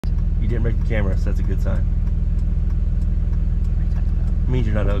didn't break the camera, so that's a good sign. What are you talking about? It means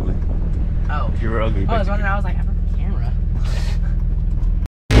you're not ugly. Oh. If you were ugly, I was wondering, I was like, I broke the camera.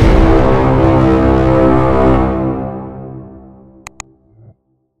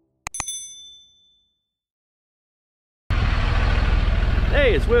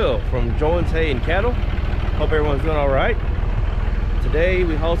 Hey, it's Will from Jones Hay and Cattle. Hope everyone's doing all right. Today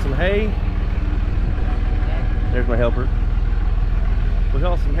we hauled some hay. There's my helper. We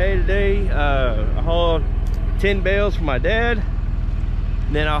hauled some hay today. I hauled 10 bales for my dad.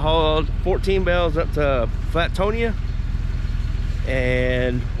 And then I hauled 14 bales up to Flatonia.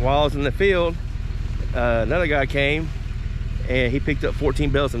 And while I was in the field, another guy came and he picked up 14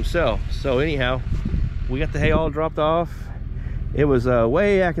 bales himself. So anyhow, we got the hay all dropped off. It was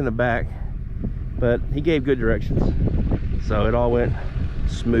way back in the back, but he gave good directions. So it all went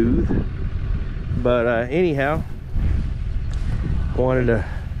smooth. But anyhow, wanted to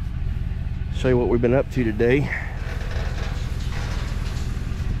show you what we've been up to today.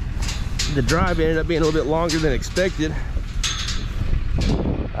 The drive ended up being a little bit longer than expected.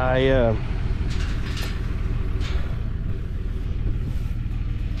 I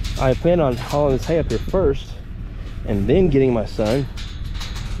planned on hauling this hay up here first and then getting my son,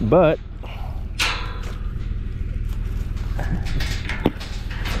 but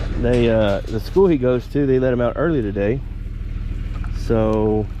they the school he goes to, they let him out early today,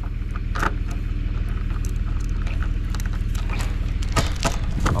 so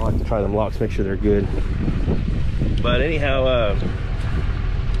I like to try them locks, make sure they're good. But anyhow,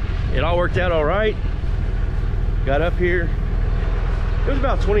 it all worked out all right. Got up here, it was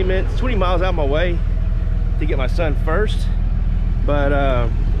about 20 miles out of my way to get my son first, but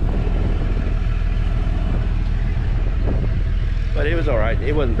it was all right.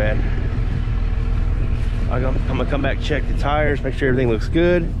 It wasn't bad. I'm gonna come back, check the tires, make sure everything looks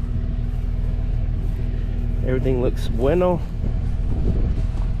good. Everything looks bueno.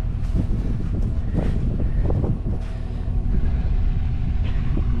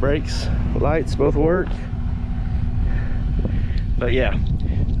 Brakes, lights both work. But yeah,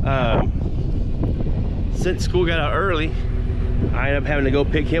 since school got out early, I ended up having to go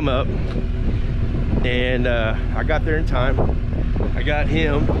pick him up, and I got there in time. I got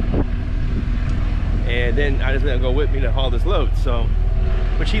him, and then I just let him go with me to haul this load. So,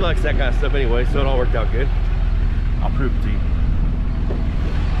 which he likes that kind of stuff anyway, so it all worked out good. I'll prove it to you.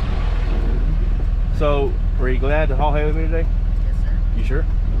 So, were you glad to haul hay with me today? Yes, sir. You sure?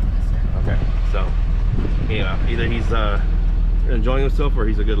 Yes, sir. Okay. So, you know, either he's enjoying himself or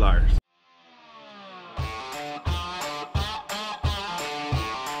he's a good liar.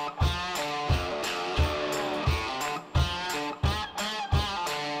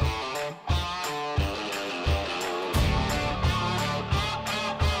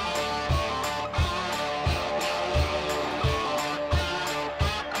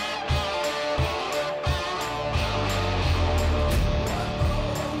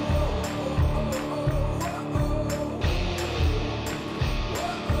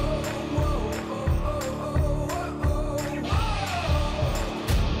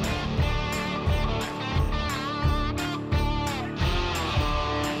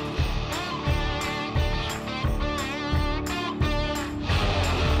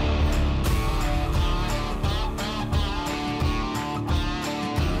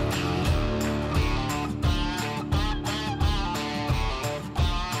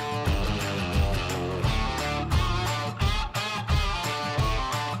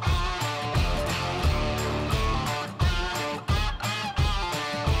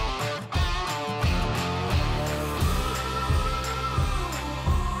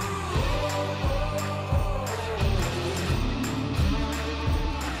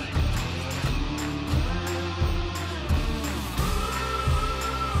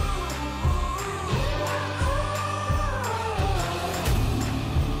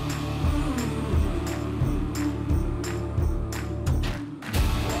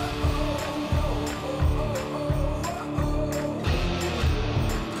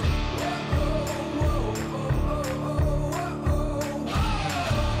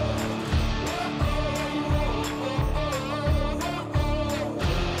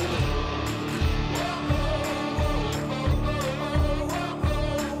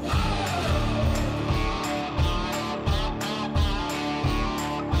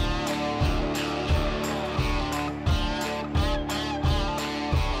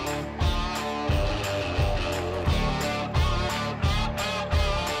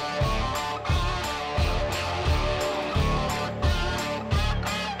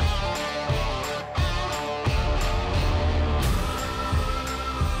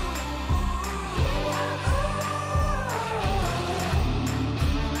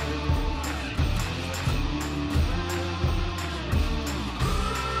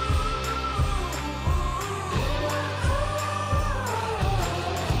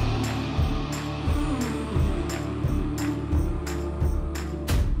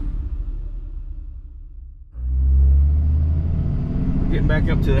 back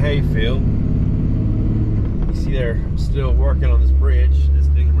up to the hayfield. You see they're still working on this bridge. This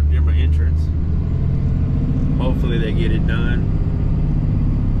near my entrance. Hopefully they get it done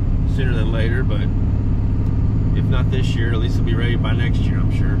sooner than later, but if not this year, at least it'll be ready by next year,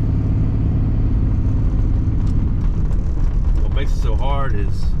 I'm sure. What makes it so hard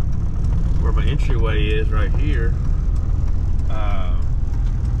is where my entryway is right here.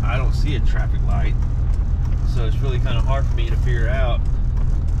 I don't see a traffic light, so it's really kind of hard for me to figure out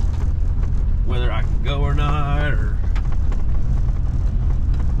whether I can go or not, or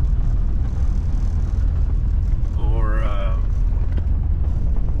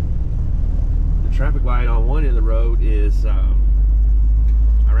the traffic light on one end of the road is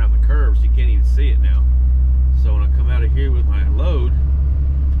around the curve, so you can't even see it now. So when I come out of here with my load,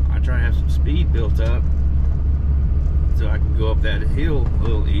 I try to have some speed built up so I can go up that hill a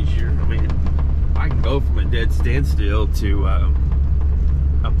little easier. I mean, I can go from a dead standstill to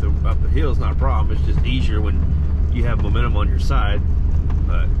up the hill is not a problem. It's just easier when you have momentum on your side.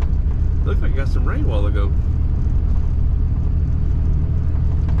 But it looks like I got some rain a while ago.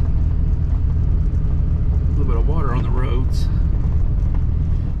 A little bit of water on the roads.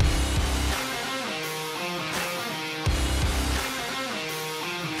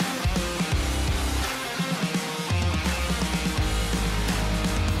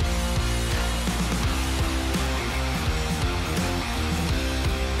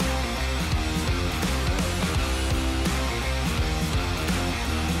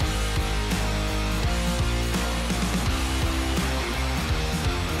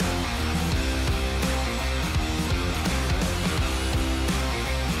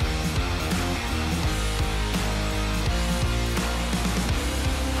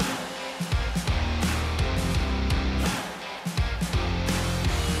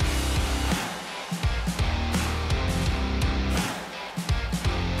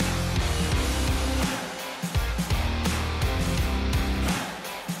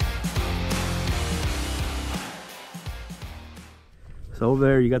 So over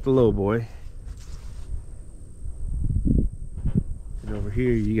there you got the low boy, and over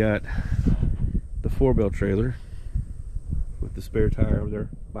here you got the 4-bell trailer with the spare tire over there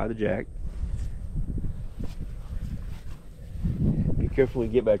by the jack. Be careful when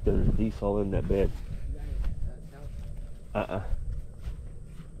you get back there. There's a diesel in that bed.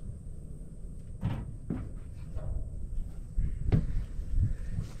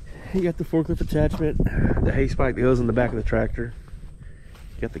 You got the forklift attachment, the hay spike that goes in the back of the tractor.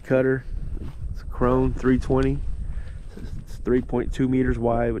 You got the cutter. It's a Krone 320. It's 3.2 meters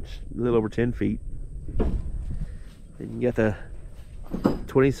wide, which is a little over 10 feet. Then you got the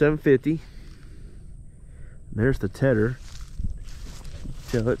 2750. There's the tedder.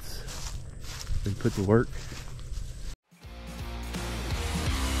 Till it's been put to work.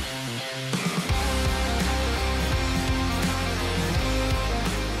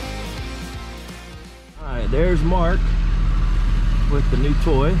 Alright, there's Mark with the new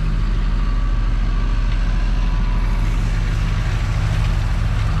toy.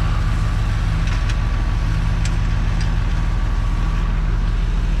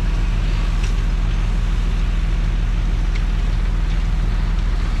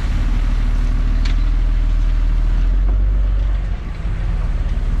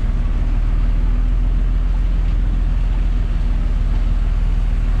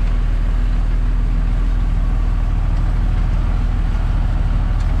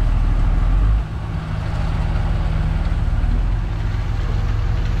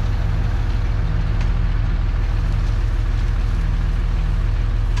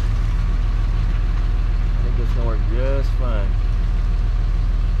 Just fine.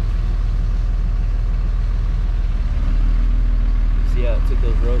 See how it took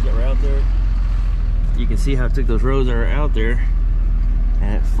those rows that were out there? You can see how it took those rows that are out there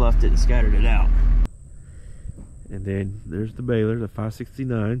and it fluffed it and scattered it out. And then there's the baler, the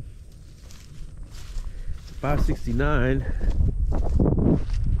 569. The 569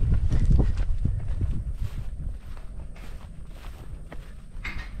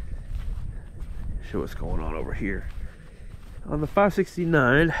 show what's going on over here. On the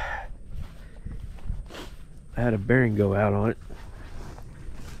 569, I had a bearing go out on it.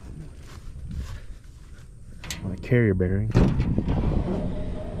 My carrier bearing.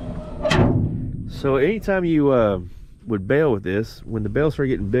 So anytime you would bail with this, when the bales start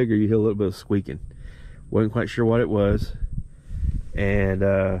getting bigger, you hear a little bit of squeaking. Wasn't quite sure what it was, and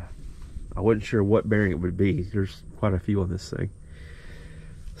I wasn't sure what bearing it would be. There's quite a few on this thing.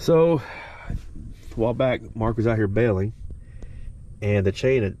 So a while back, Mark was out here bailing, and the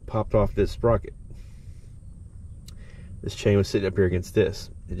chain had popped off this sprocket. this chain was sitting up here against this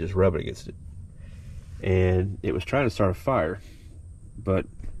and just rubbing against it, and it was trying to start a fire, but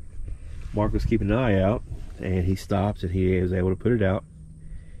Mark was keeping an eye out, and he stopped and he was able to put it out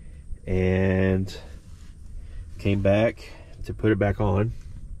and came back to put it back on.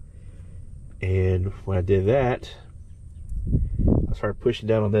 And when I did that, I started pushing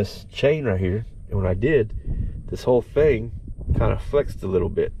down on this chain right here, and when I did, this whole thing kind of flexed a little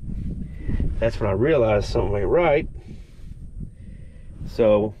bit. That's when I realized something ain't right.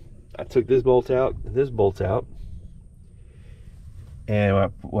 So I took this bolt out and this bolt out,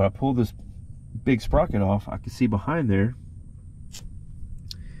 and when I pulled this big sprocket off, I could see behind there,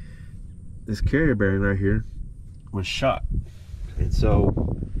 this carrier bearing right here was shot. And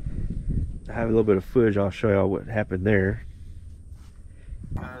so I have a little bit of footage. I'll show y'all what happened there.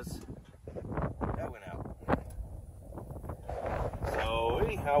 Guys, that went out. So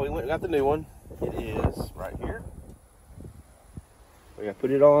anyhow, we went and got the new one. It is right here. We gotta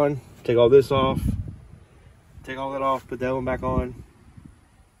put it on, take all this off, take all that off, put that one back on,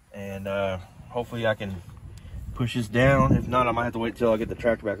 and hopefully I can push this down. If not, I might have to wait till I get the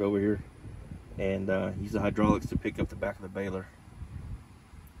tractor back over here and use the hydraulics to pick up the back of the baler,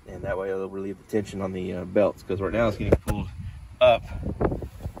 and that way it'll relieve the tension on the belts, because right now it's getting pulled up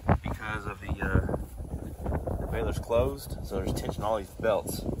because of the baler's closed, so there's tension on all these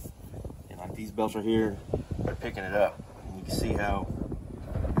belts, and like these belts right here, they're picking it up, and you can see how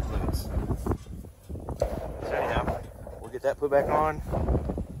it fluids. So anyhow, we'll get that put back on.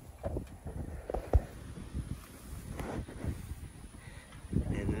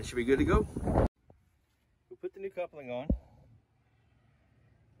 It should be good to go. We put the new coupling on,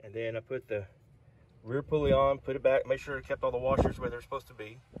 and then I put the rear pulley on, put it back, make sure it kept all the washers where they're supposed to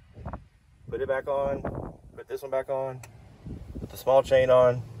be. Put it back on, put this one back on, put the small chain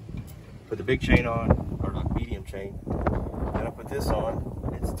on, put the big chain on, or the medium chain. Then I put this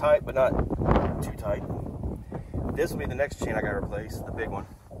on. It's tight, but not too tight. This will be the next chain I gotta replace, the big one.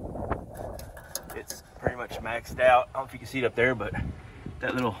 It's pretty much maxed out. I don't know if you can see it up there, but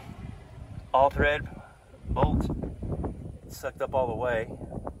that little all thread bolt, it's sucked up all the way.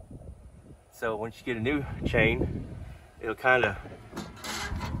 So once you get a new chain, it'll kind of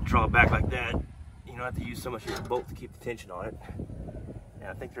draw it back like that. You don't have to use so much of your bolt to keep the tension on it. And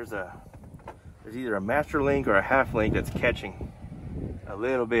I think there's either a master link or a half link that's catching a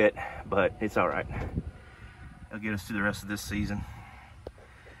little bit, but it's all right. It'll get us through the rest of this season.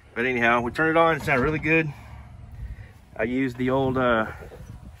 But anyhow, we turned it on. It sounded really good. I used the old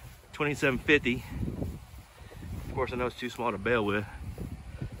 2750. Of course, I know it's too small to bail with,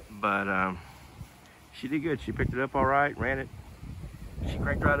 but she did good. She picked it up all right, ran it. She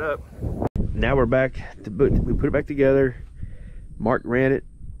cranked right up. Now we're back to we put it back together. Mark ran it.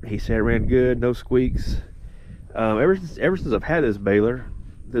 He said it ran good, no squeaks. Ever since I've had this baler,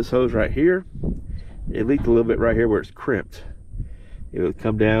 this hose right here, it leaked a little bit right here where it's crimped. It would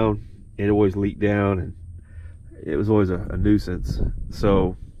come down, and it always leaked down, and it was always a nuisance.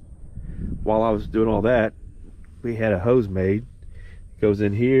 So while I was doing all that, we had a hose made. It goes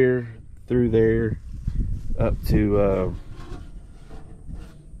in here, through there, up to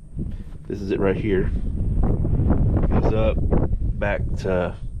this is it right here. Goes up, back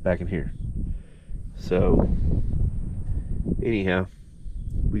in here. So anyhow,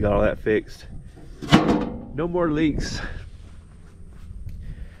 we got all that fixed. No more leaks.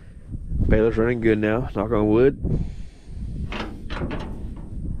 Baler's running good now, knock on wood.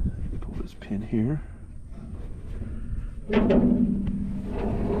 Pull this pin here.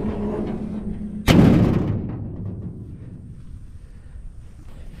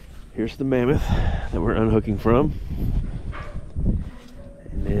 Here's the Mammoth that we're unhooking from.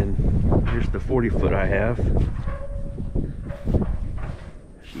 And then here's the 40-foot I have.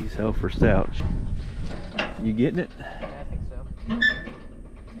 She's hell for stout. You getting it? Yeah, I think so.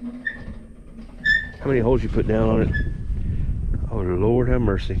 How many holes you put down on it? Oh Lord have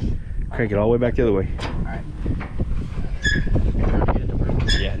mercy. Crank it all the way back the other way. Alright.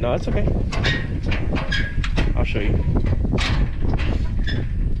 Yeah, no, it's okay. I'll show you.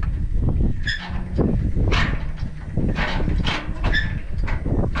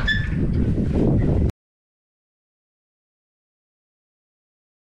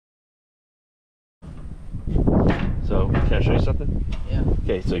 So, can I show you something? Yeah.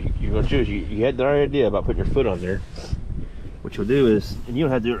 Okay, so you're going to choose. You had the right idea about putting your foot on there. What you'll do is, and you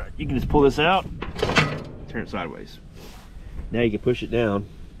don't have to do it, you can just pull this out, turn it sideways. Now you can push it down.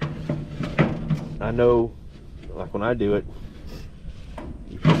 I know, like when I do it,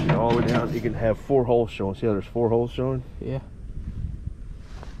 you push it all the way down, you can have 4 holes showing. See how there's 4 holes showing? Yeah.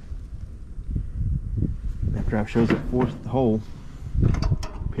 After Graph shows the 4th hole.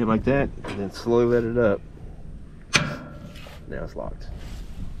 Pin like that, and then slowly let it up. Now it's locked.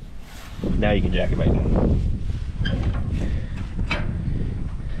 Now you can jack it back down.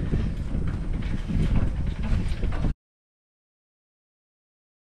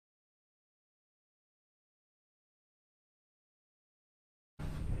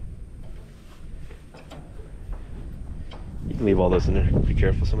 You can leave all those in there. Be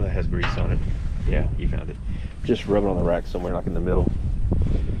careful, some of that has grease on it. Yeah, you found it. Just rub it on the rack somewhere, like in the middle.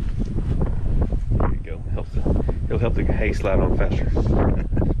 There you go. It'll help the hay slide on faster.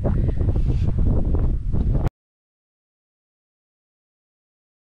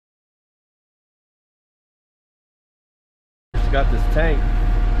 It's got this tank.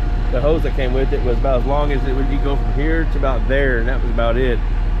 The hose that came with it was about as long as it would go from here to about there, and that was about it.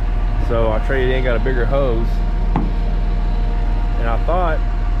 So I traded in, got a bigger hose. And I thought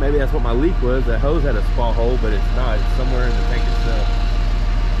maybe that's what my leak was. That hose had a small hole, but it's not. It's somewhere in the tank itself.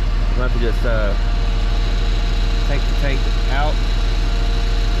 I'm going to have to just take the tank out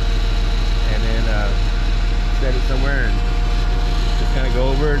and then set it somewhere and just kind of go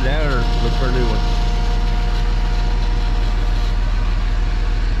over that or look for a new one.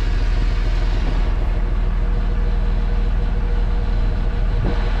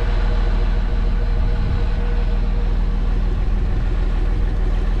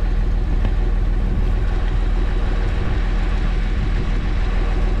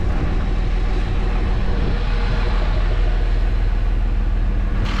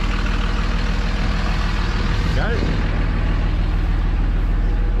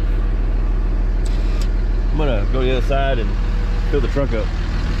 I'm gonna go to the other side and fill the truck up.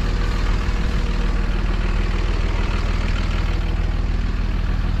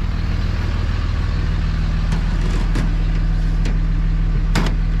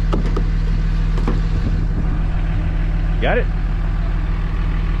 Got it?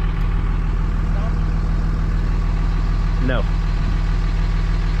 No.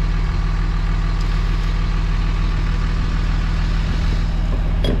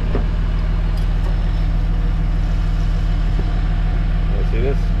 See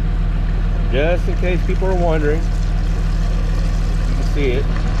this? Just in case people are wondering, you can see it.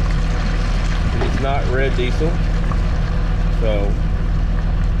 It's not red diesel, so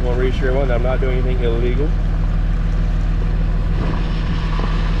I want to reassure everyone that I'm not doing anything illegal.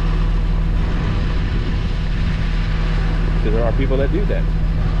 Because there are people that do that,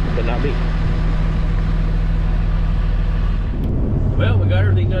 but not me. Well, we got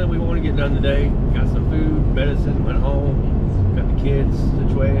everything done we want to get done today. Got some food, medicine, went home. Got the kids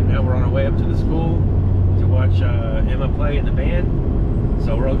situated. Now we're on our way up to the school to watch Emma play in the band.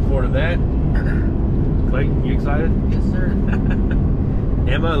 So we're looking forward to that. Clayton, you excited? Yes, sir.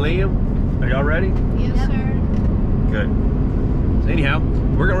 Emma, Liam, are y'all ready? Yes, sir. Good. So anyhow,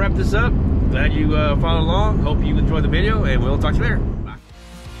 we're gonna wrap this up. Glad you followed along. Hope you enjoyed the video, and we'll talk to you later.